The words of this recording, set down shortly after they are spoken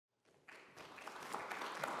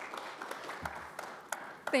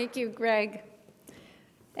Thank you, Greg.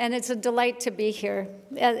 And it's a delight to be here.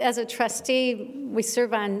 As a trustee, we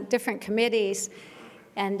serve on different committees,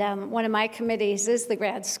 and one of my committees is the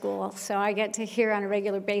grad school. So I get to hear on a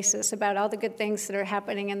regular basis about all the good things that are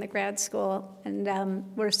happening in the grad school, and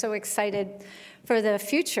we're so excited for the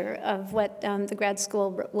future of what the grad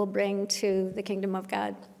school will bring to the kingdom of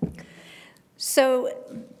God. So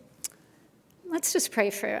let's just pray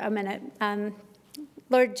for a minute.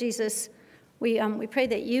 Lord Jesus, we pray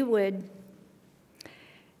that you would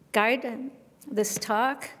guide this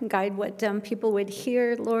talk, guide what people would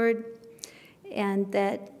hear, Lord, and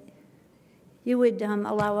that you would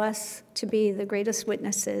allow us to be the greatest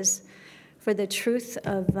witnesses for the truth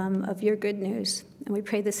of your good news. And we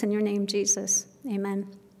pray this in your name, Jesus. Amen.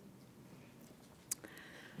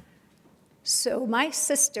 So my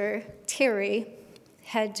sister, Terry,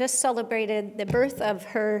 had just celebrated the birth of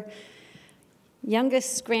her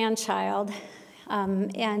youngest grandchild,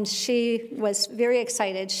 and she was very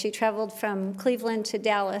excited. She traveled from Cleveland to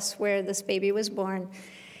Dallas, where this baby was born.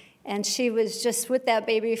 And she was just with that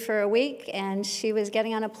baby for a week, and she was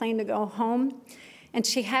getting on a plane to go home. And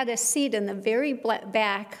she had a seat in the very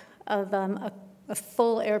back of a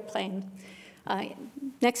full airplane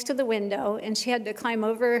next to the window, and she had to climb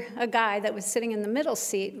over a guy that was sitting in the middle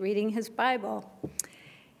seat reading his Bible.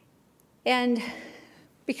 And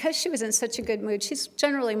because she was in such a good mood, she's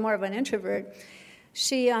generally more of an introvert,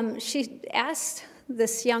 she asked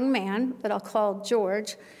this young man that I'll call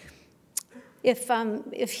George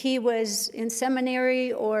if he was in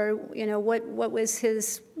seminary, or what was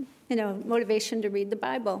his motivation to read the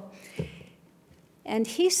Bible. And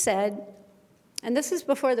he said, and this is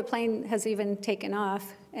before the plane has even taken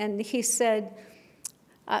off, and he said,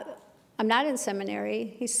 I'm not in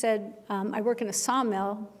seminary. He said, I work in a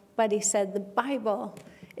sawmill, but he said, the Bible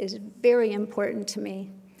is very important to me.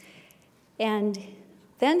 And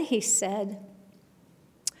then he said,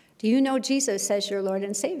 do you know Jesus as your Lord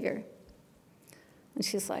and Savior? And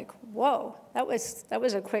she's like, whoa, that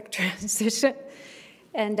was a quick transition.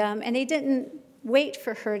 And he didn't wait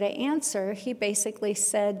for her to answer. He basically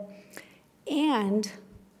said, and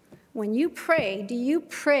when you pray, do you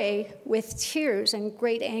pray with tears and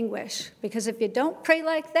great anguish? Because if you don't pray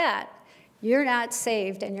like that, you're not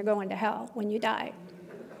saved and you're going to hell when you die.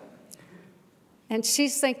 And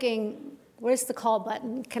she's thinking, where's the call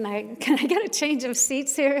button? Can I get a change of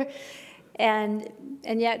seats here? And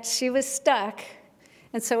yet she was stuck.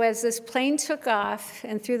 And so as this plane took off,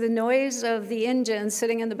 and through the noise of the engine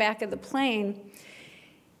sitting in the back of the plane,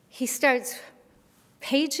 he starts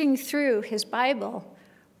paging through his Bible,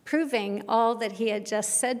 proving all that he had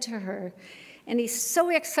just said to her. And he's so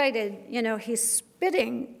excited, he's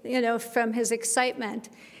spitting, from his excitement.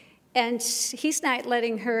 And he's not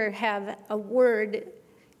letting her have a word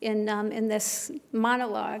in this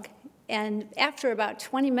monologue. And after about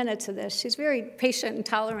 20 minutes of this, she's very patient and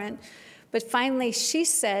tolerant, but finally she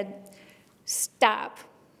said, stop.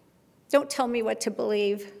 Don't tell me what to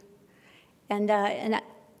believe. And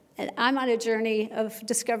I'm on a journey of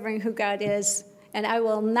discovering who God is, and I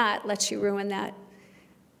will not let you ruin that.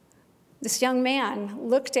 This young man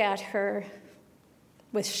looked at her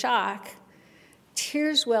with shock.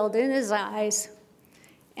 Tears welled in his eyes,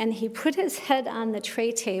 and he put his head on the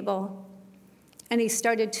tray table, and he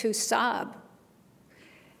started to sob.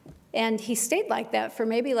 And he stayed like that for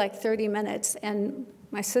maybe like 30 minutes, and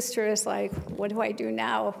my sister is like, what do I do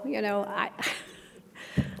now? I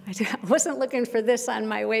wasn't looking for this on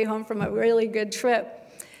my way home from a really good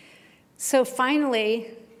trip. So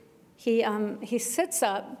finally, he sits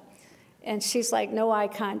up, and she's like, no eye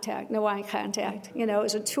contact, no eye contact. It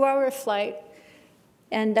was a 2-hour flight.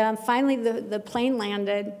 And finally, the plane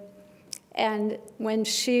landed, and when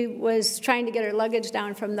she was trying to get her luggage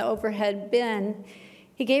down from the overhead bin,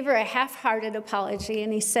 he gave her a half-hearted apology,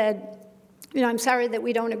 and he said, I'm sorry that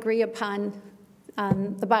we don't agree upon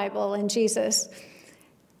the Bible and Jesus.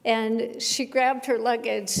 And she grabbed her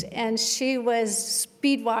luggage, and she was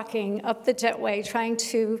speed walking up the jetway, trying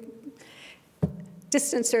to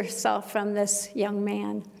distance herself from this young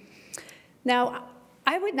man. Now,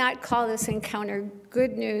 I would not call this encounter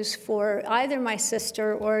good news for either my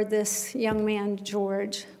sister or this young man,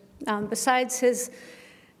 George. Besides his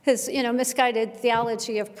misguided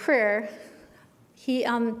theology of prayer, he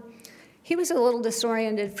was a little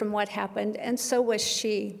disoriented from what happened, and so was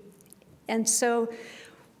she. And so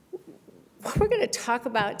what we're going to talk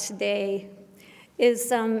about today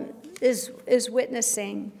is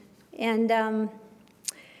witnessing. And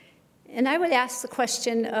I would ask the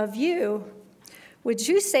question of you, would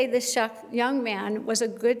you say this young man was a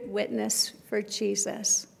good witness for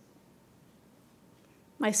Jesus?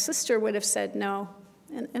 My sister would have said no.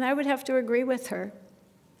 And I would have to agree with her.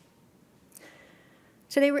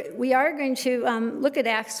 Today we are going to look at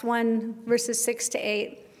Acts 1, verses 6 to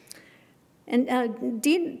 8. And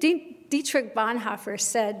Dietrich Bonhoeffer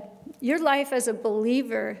said, "Your life as a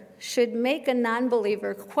believer should make a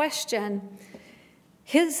non-believer question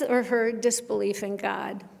his or her disbelief in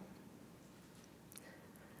God."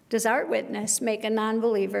 Does our witness make a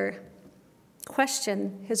non-believer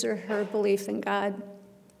question his or her belief in God?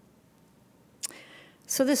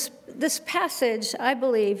 So this passage, I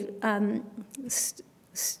believe,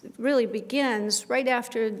 really begins right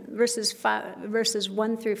after verses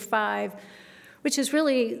 1 through 5, which is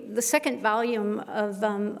really the second volume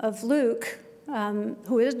of Luke,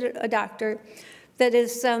 who is a doctor, that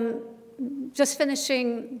is just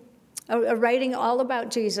finishing a writing all about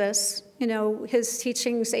Jesus, his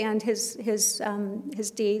teachings and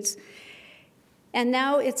his deeds. And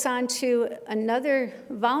now it's on to another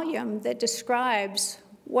volume that describes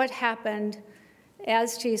what happened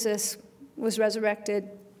as Jesus was resurrected,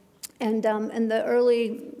 and the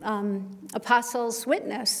early apostles'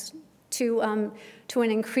 witness to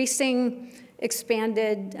an increasing,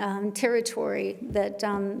 expanded territory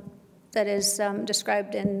that is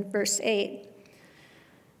described in verse 8.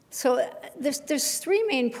 So there's three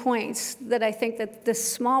main points that I think that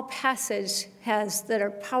this small passage has that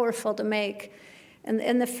are powerful to make.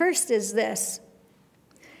 And the first is this,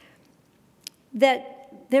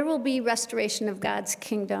 that there will be restoration of God's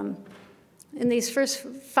kingdom. In these first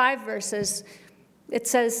 5 verses, it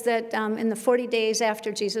says that in the 40 days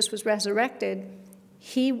after Jesus was resurrected,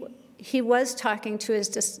 he was talking to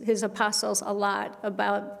his apostles a lot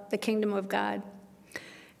about the kingdom of God.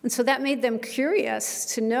 And so that made them curious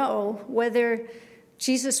to know whether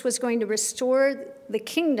Jesus was going to restore the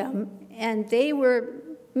kingdom, and they were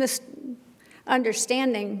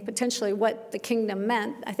misunderstanding potentially what the kingdom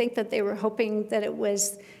meant. I think that they were hoping that it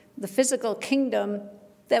was the physical kingdom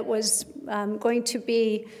that was going to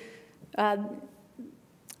be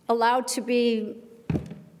allowed to be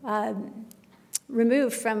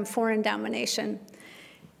removed from foreign domination.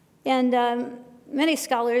 And many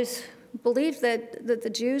scholars believe that the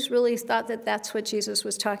Jews really thought that that's what Jesus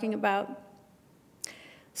was talking about.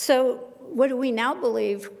 So what do we now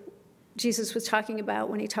believe Jesus was talking about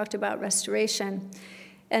when he talked about restoration?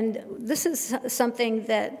 And this is something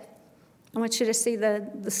that I want you to see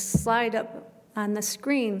the slide up on the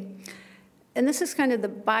screen. And this is kind of the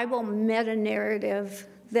Bible meta-narrative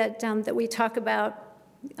that we talk about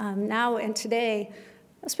now and today,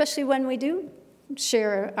 especially when we do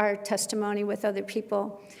share our testimony with other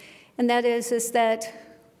people. And that is that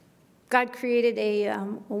God created a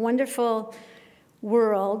wonderful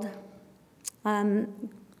world,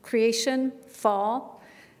 creation, fall,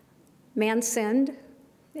 man sinned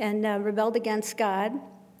and rebelled against God,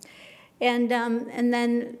 and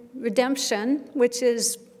then redemption, which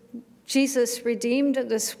is Jesus redeemed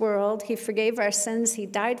this world. He forgave our sins, he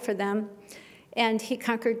died for them, and he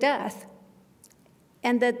conquered death.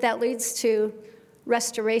 And that leads to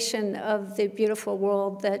restoration of the beautiful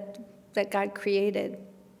world that God created.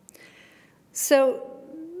 So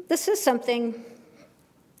this is something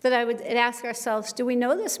that I would ask ourselves, do we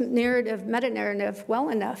know this narrative, meta-narrative, well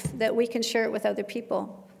enough that we can share it with other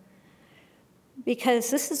people?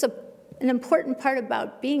 Because this is an important part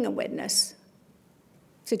about being a witness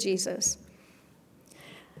to Jesus.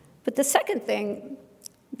 But the second thing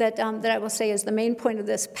that I will say is the main point of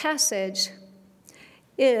this passage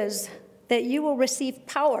is that you will receive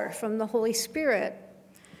power from the Holy Spirit.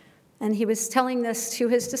 And he was telling this to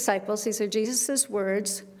his disciples. These are Jesus'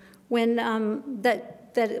 words, when that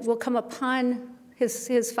it will come upon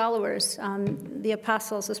his followers, the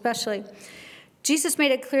apostles especially. Jesus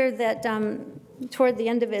made it clear that toward the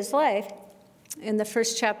end of his life, in the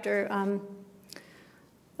first chapter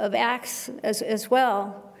of Acts as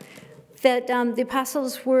well, that the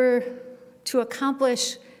apostles were to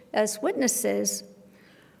accomplish as witnesses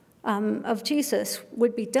of Jesus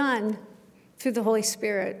would be done through the Holy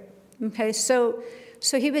Spirit. Okay, so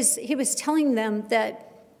he was telling them that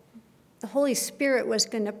the Holy Spirit was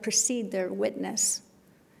going to precede their witness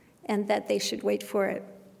and that they should wait for it.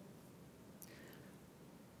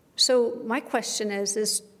 So my question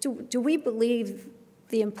is do we believe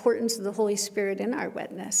the importance of the Holy Spirit in our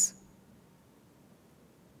witness?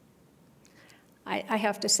 I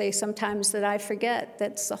have to say sometimes that I forget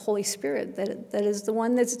that it's the Holy Spirit that is the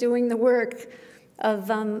one that's doing the work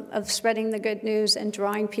of spreading the good news and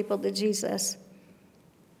drawing people to Jesus.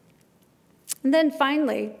 And then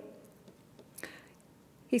finally,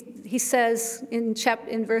 he says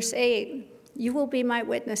in verse 8, you will be my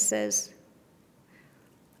witnesses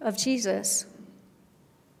of Jesus.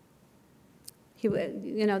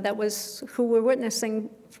 That was who we're witnessing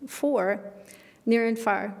for, near and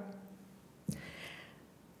far.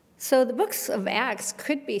 So the books of Acts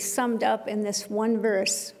could be summed up in this one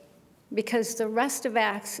verse, because the rest of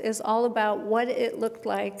Acts is all about what it looked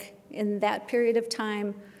like in that period of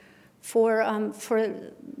time for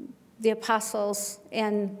the apostles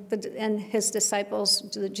and his disciples,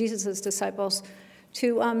 Jesus' disciples,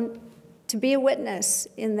 to be a witness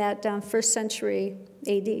in that first century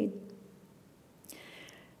AD.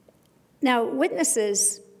 Now,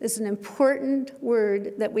 witnesses is an important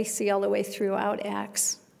word that we see all the way throughout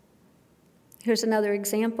Acts. Here's another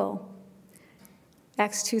example.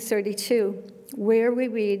 Acts 2:32, where we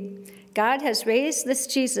read, God has raised this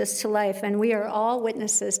Jesus to life, and we are all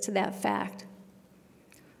witnesses to that fact.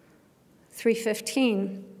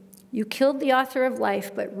 3:15, you killed the author of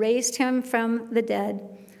life, but raised him from the dead.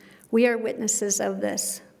 We are witnesses of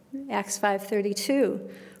this. Acts 5:32,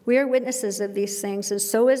 we are witnesses of these things, and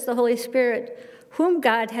so is the Holy Spirit, whom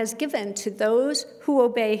God has given to those who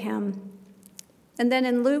obey him. And then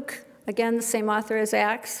in Luke, again, the same author as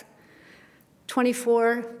Acts,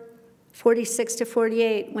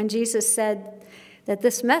 24:46-48, when Jesus said that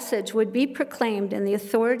this message would be proclaimed in the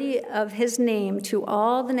authority of his name to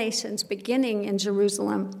all the nations, beginning in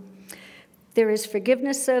Jerusalem. There is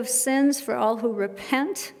forgiveness of sins for all who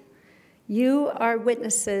repent. You are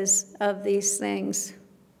witnesses of these things.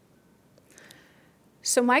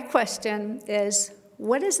 So my question is,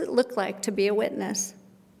 what does it look like to be a witness?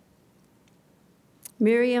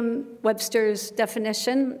 Merriam-Webster's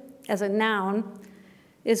definition as a noun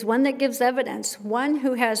is one that gives evidence, one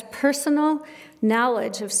who has personal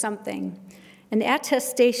knowledge of something, an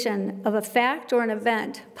attestation of a fact or an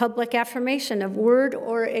event, public affirmation of word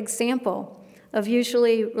or example of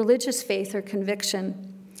usually religious faith or conviction.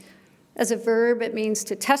 As a verb, it means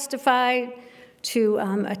to testify, to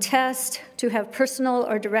attest, to have personal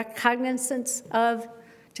or direct cognizance of,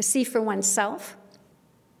 to see for oneself.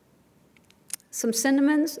 Some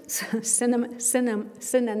synonyms,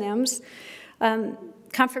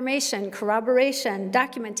 confirmation, corroboration,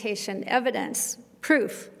 documentation, evidence,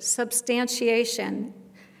 proof, substantiation,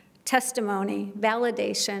 testimony,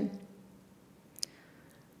 validation.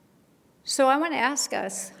 So I want to ask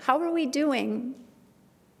us, how are we doing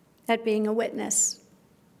at being a witness?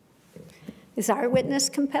 Is our witness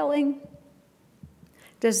compelling?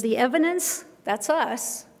 Does the evidence, that's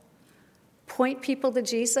us, point people to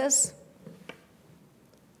Jesus?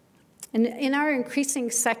 And in our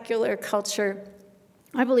increasing secular culture,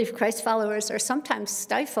 I believe Christ followers are sometimes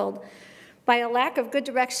stifled by a lack of good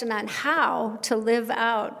direction on how to live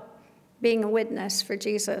out being a witness for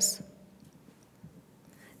Jesus.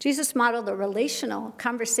 Jesus modeled a relational,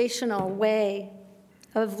 conversational way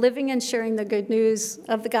of living and sharing the good news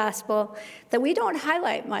of the gospel that we don't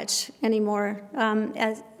highlight much anymore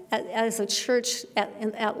as a church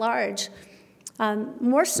at large.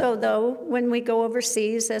 More so, though, when we go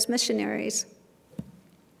overseas as missionaries.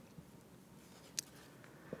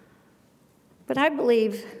 But I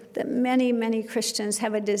believe that many, many Christians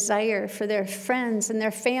have a desire for their friends and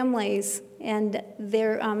their families and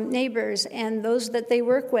their neighbors and those that they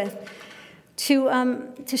work with to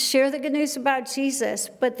share the good news about Jesus,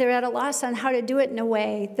 but they're at a loss on how to do it in a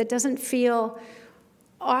way that doesn't feel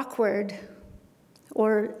awkward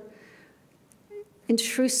or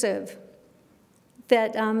intrusive,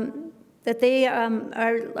 that they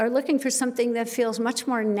are looking for something that feels much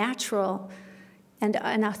more natural and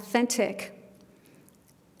authentic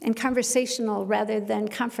and conversational rather than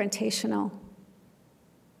confrontational,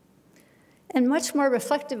 and much more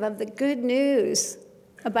reflective of the good news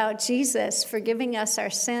about Jesus forgiving us our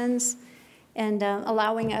sins and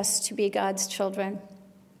allowing us to be God's children.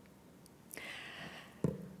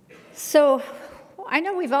 So I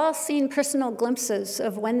know we've all seen personal glimpses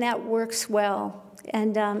of when that works well,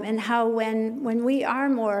 and how when we are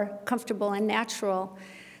more comfortable and natural,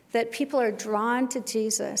 that people are drawn to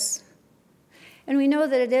Jesus. And we know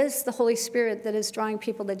that it is the Holy Spirit that is drawing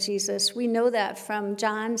people to Jesus. We know that from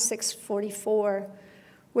John 6:44,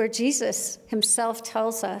 where Jesus himself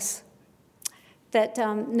tells us that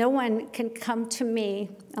no one can come to me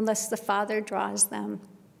unless the Father draws them.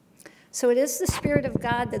 So it is the Spirit of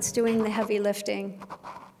God that's doing the heavy lifting.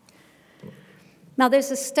 Now,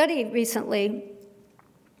 there's a study recently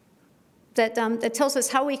that tells us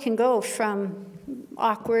how we can go from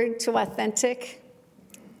awkward to authentic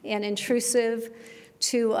and intrusive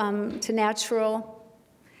to natural.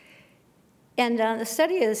 And the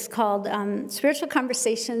study is called Spiritual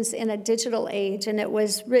Conversations in a Digital Age, and it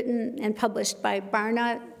was written and published by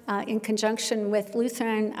Barna in conjunction with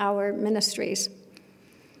Lutheran Hour Ministries.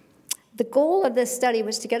 The goal of this study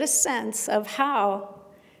was to get a sense of how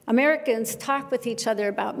Americans talk with each other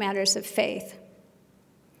about matters of faith.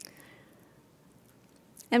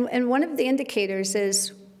 And one of the indicators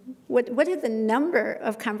is what are the number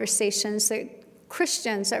of conversations that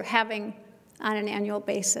Christians are having on an annual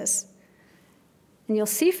basis. And you'll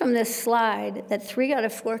see from this slide that 3 out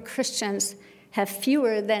of 4 Christians have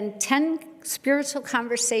fewer than 10 spiritual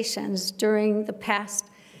conversations during the past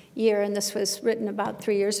year, and this was written about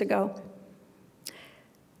 3 years ago.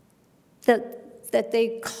 That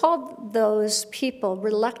they called those people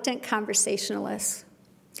reluctant conversationalists,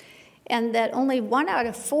 and that only 1 out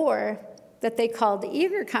of 4 that they called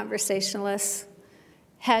eager conversationalists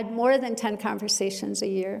had more than 10 conversations a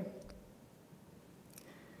year.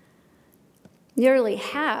 Nearly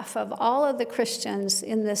half of all of the Christians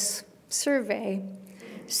in this survey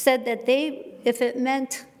said that if it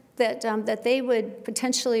meant that, that they would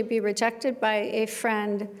potentially be rejected by a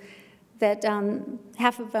friend, that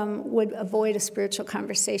half of them would avoid a spiritual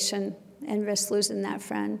conversation and risk losing that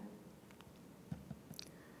friend.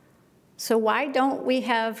 So why don't we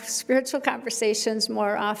have spiritual conversations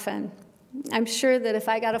more often? I'm sure that if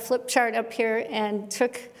I got a flip chart up here and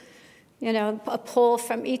took, a poll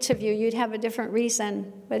from each of you, you'd have a different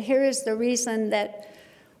reason. But here is the reason that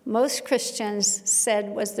most Christians said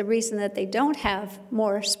was the reason that they don't have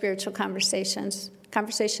more spiritual conversations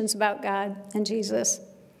about God and Jesus.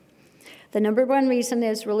 The number 1 reason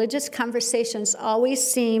is religious conversations always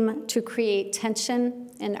seem to create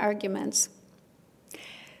tension and arguments.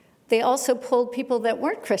 They also polled people that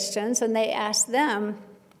weren't Christians, and they asked them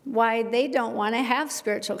why they don't want to have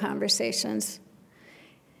spiritual conversations.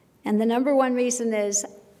 And the number 1 reason is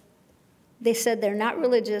they said they're not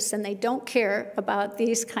religious and they don't care about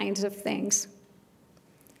these kinds of things.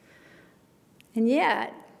 And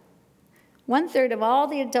yet, 1/3 of all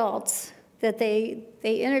the adults that they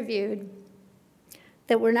interviewed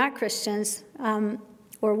that were not Christians or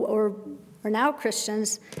are now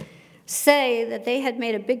Christians say that they had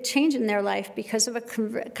made a big change in their life because of a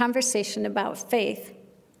conversation about faith.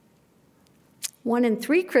 1 in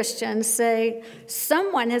 3 Christians say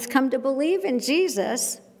someone has come to believe in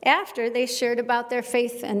Jesus after they shared about their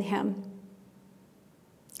faith in him.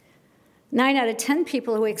 9 out of 10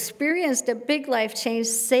 people who experienced a big life change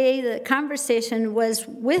say the conversation was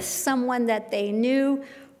with someone that they knew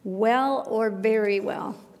well or very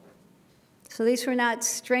well. So these were not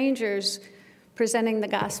strangers presenting the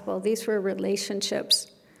gospel. These were relationships.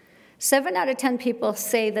 7 out of 10 people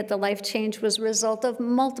say that the life change was a result of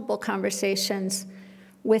multiple conversations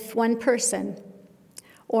with one person,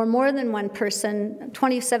 or more than one person,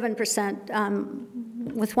 27%,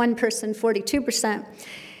 with one person, 42%.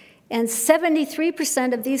 And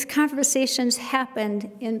 73% of these conversations happened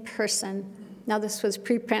in person. Now, this was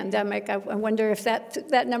pre-pandemic. I wonder if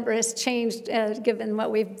that number has changed given what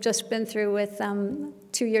we've just been through with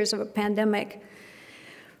 2 years of a pandemic.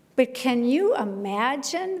 But can you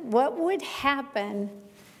imagine what would happen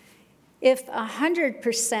if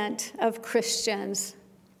 100% of Christians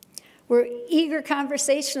were eager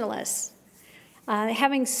conversationalists,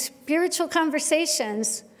 having spiritual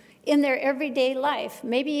conversations in their everyday life,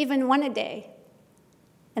 maybe even one a day?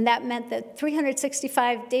 And that meant that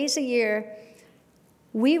 365 days a year,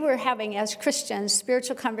 we were having, as Christians,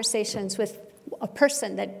 spiritual conversations with a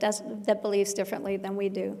person that believes differently than we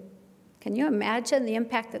do. Can you imagine the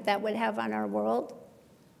impact that would have on our world?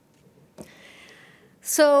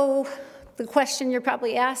 So the question you're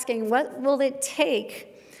probably asking, what will it take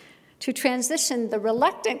to transition the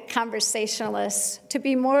reluctant conversationalists to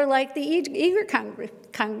be more like the eager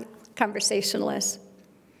conversationalists?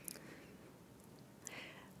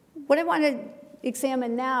 What I want to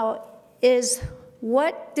examine now is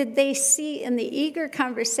what did they see in the eager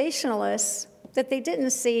conversationalists that they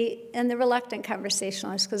didn't see in the reluctant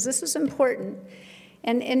conversationalists, because this is important.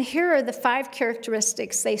 And here are the 5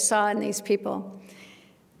 characteristics they saw in these people.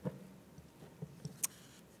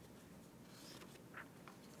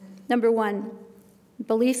 Number 1,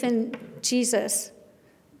 belief in Jesus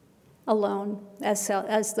alone as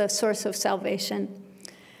the source of salvation,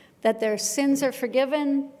 that their sins are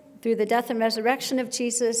forgiven through the death and resurrection of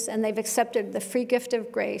Jesus, and they've accepted the free gift of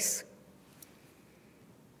grace.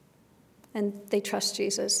 And they trust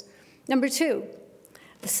Jesus. Number 2,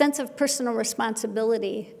 the sense of personal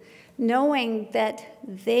responsibility, knowing that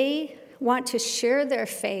they want to share their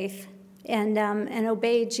faith and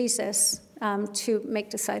obey Jesus to make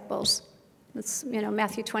disciples. That's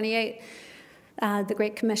Matthew 28, the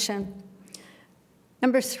Great Commission.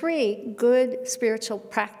 Number 3, good spiritual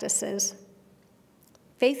practices.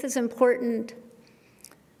 Faith is important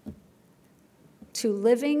to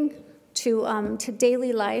living, to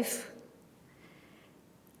daily life,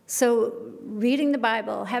 So reading the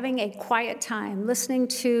Bible, having a quiet time, listening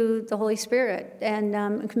to the Holy Spirit,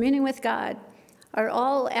 and communing with God are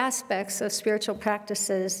all aspects of spiritual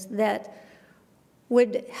practices that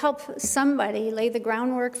would help somebody lay the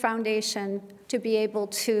groundwork foundation to be able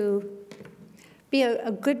to be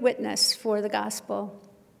a good witness for the gospel.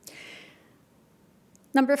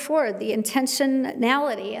 Number 4, the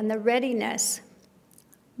intentionality and the readiness,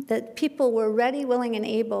 that people were ready, willing, and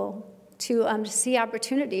able to see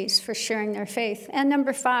opportunities for sharing their faith. And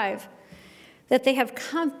number 5, that they have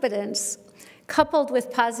confidence coupled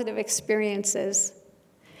with positive experiences.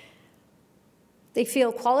 They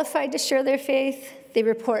feel qualified to share their faith. They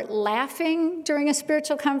report laughing during a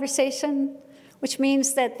spiritual conversation, which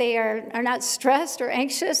means that they are not stressed or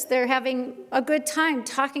anxious. They're having a good time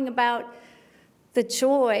talking about the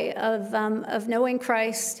joy of knowing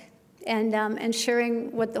Christ and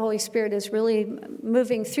sharing what the Holy Spirit is really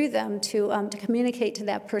moving through them to communicate to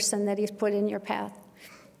that person that he's put in your path.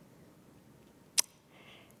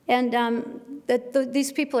 And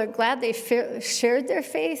these people are glad they shared their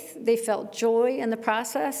faith. They felt joy in the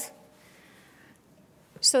process.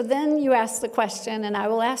 So then you ask the question, and I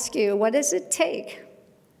will ask you, what does it take,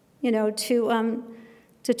 to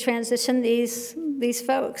transition these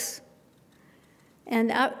folks?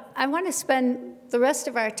 And I want to spend the rest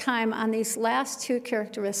of our time on these last 2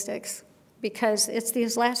 characteristics, because it's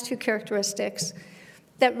these last 2 characteristics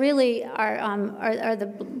that really are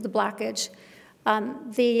the blockage.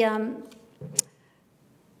 The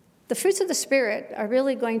fruits of the Spirit are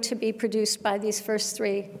really going to be produced by these first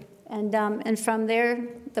 3, and from there,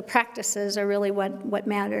 the practices are really what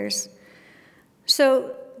matters.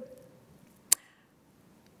 So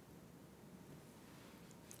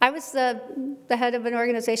I was the head of an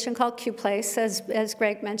organization called Q-Place, as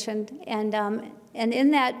Greg mentioned, and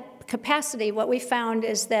in that capacity, what we found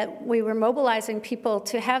is that we were mobilizing people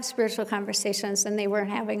to have spiritual conversations, and they weren't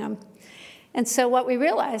having them. And so what we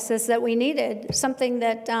realized is that we needed something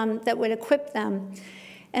that would equip them.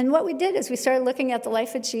 And what we did is we started looking at the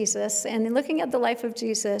life of Jesus, and in looking at the life of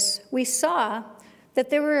Jesus, we saw that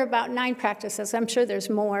there were about 9 practices. I'm sure there's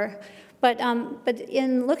more, but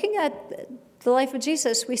in looking at the life of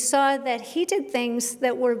Jesus, we saw that he did things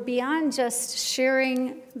that were beyond just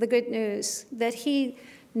sharing the good news, that he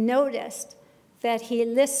noticed, that he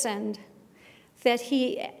listened, that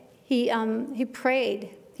he prayed,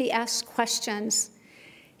 he asked questions,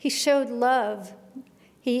 he showed love,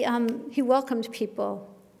 he welcomed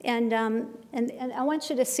people. And I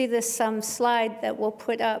want you to see this slide that we'll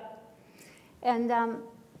put up. And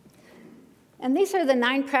these are the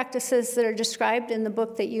 9 practices that are described in the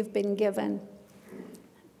book that you've been given.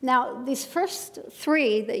 Now, these first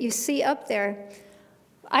 3 that you see up there,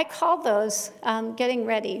 I call those getting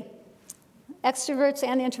ready. Extroverts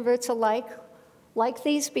and introverts alike like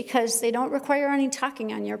these because they don't require any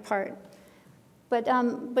talking on your part. But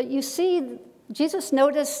you see, Jesus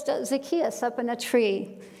noticed Zacchaeus up in a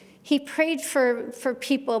tree. He prayed for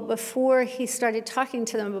people before he started talking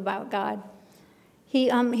to them about God. He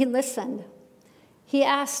listened. He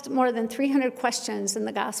asked more than 300 questions in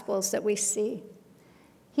the Gospels that we see.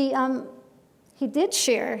 He did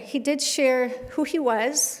share who he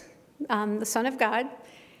was, the Son of God.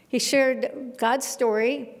 He shared God's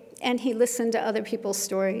story, and he listened to other people's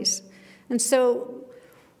stories. And so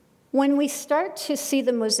when we start to see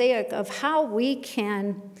the mosaic of how we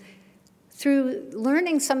can, through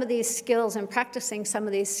learning some of these skills and practicing some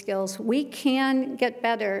of these skills, we can get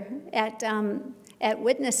better at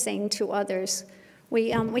witnessing to others.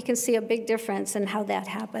 We can see a big difference in how that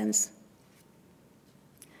happens.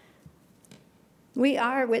 We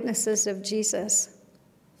are witnesses of Jesus.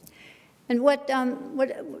 And what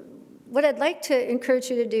I'd like to encourage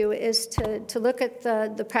you to do is to look at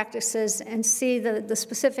the practices and see the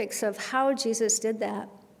specifics of how Jesus did that.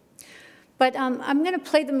 But I'm going to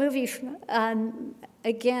play the movie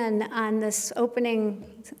again on this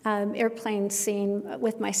opening airplane scene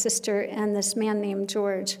with my sister and this man named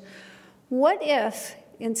George. What if,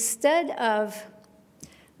 instead of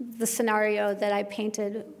the scenario that I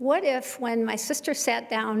painted, what if when my sister sat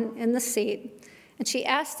down in the seat and she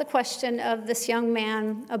asked the question of this young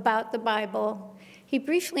man about the Bible, he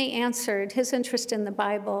briefly answered his interest in the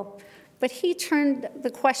Bible, but he turned the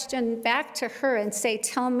question back to her and say,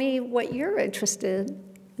 tell me what you're interested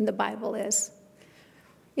in the Bible is.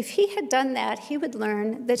 If he had done that, he would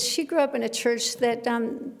learn that she grew up in a church that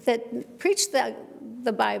preached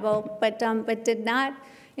the Bible, but did not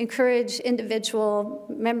encourage individual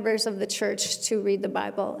members of the church to read the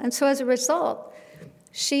Bible. And so as a result,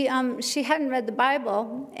 she hadn't read the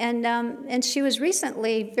Bible, and she was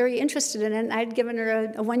recently very interested in it. And I'd given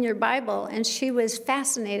her a one-year Bible, and she was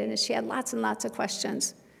fascinated, and she had lots and lots of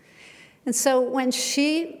questions. And so when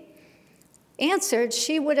she answered,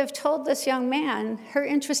 she would have told this young man her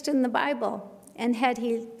interest in the Bible. And had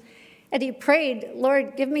he prayed,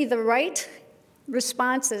 Lord, give me the right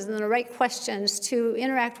responses and the right questions to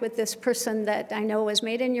interact with this person that I know was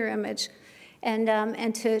made in your image, and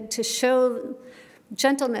to show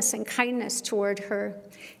gentleness and kindness toward her,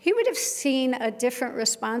 he would have seen a different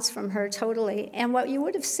response from her totally. And what you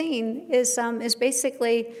would have seen is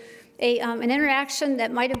basically an interaction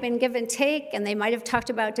that might have been give and take, and they might have talked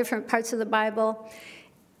about different parts of the Bible.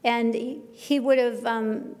 And he would have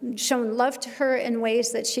shown love to her in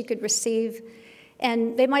ways that she could receive.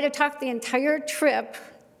 And they might have talked the entire trip,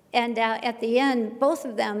 and at the end, both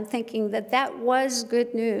of them thinking that that was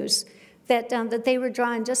good news, that they were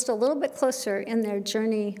drawn just a little bit closer in their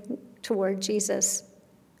journey toward Jesus.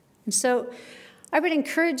 And so I would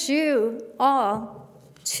encourage you all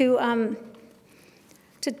to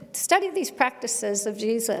study these practices of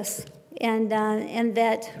Jesus, and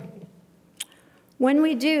that when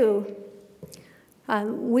we do,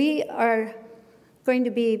 we are going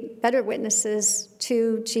to be better witnesses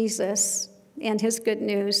to Jesus and his good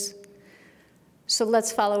news. So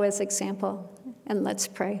let's follow his example, and let's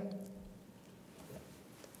pray.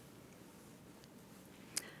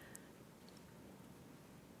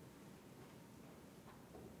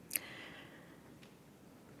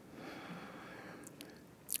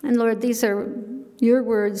 And Lord, these are your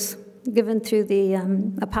words given through the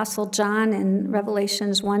Apostle John in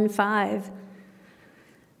Revelations 1:5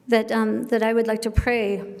 that I would like to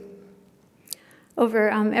pray over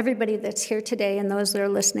everybody that's here today and those that are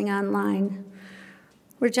listening online,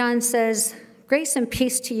 where John says, "Grace and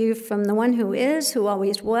peace to you from the one who is, who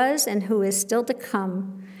always was, and who is still to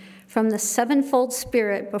come, from the sevenfold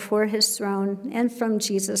Spirit before his throne, and from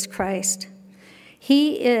Jesus Christ.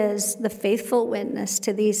 He is the faithful witness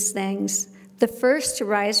to these things, the first to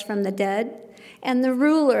rise from the dead, and the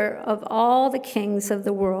ruler of all the kings of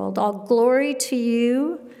the world. All glory to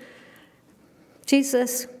you,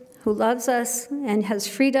 Jesus, who loves us and has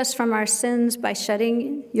freed us from our sins by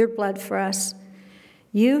shedding your blood for us.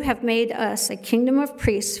 You have made us a kingdom of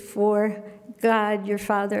priests for God, your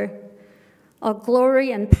Father. All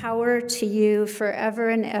glory and power to you forever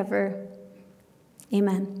and ever.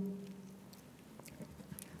 Amen."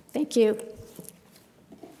 Thank you.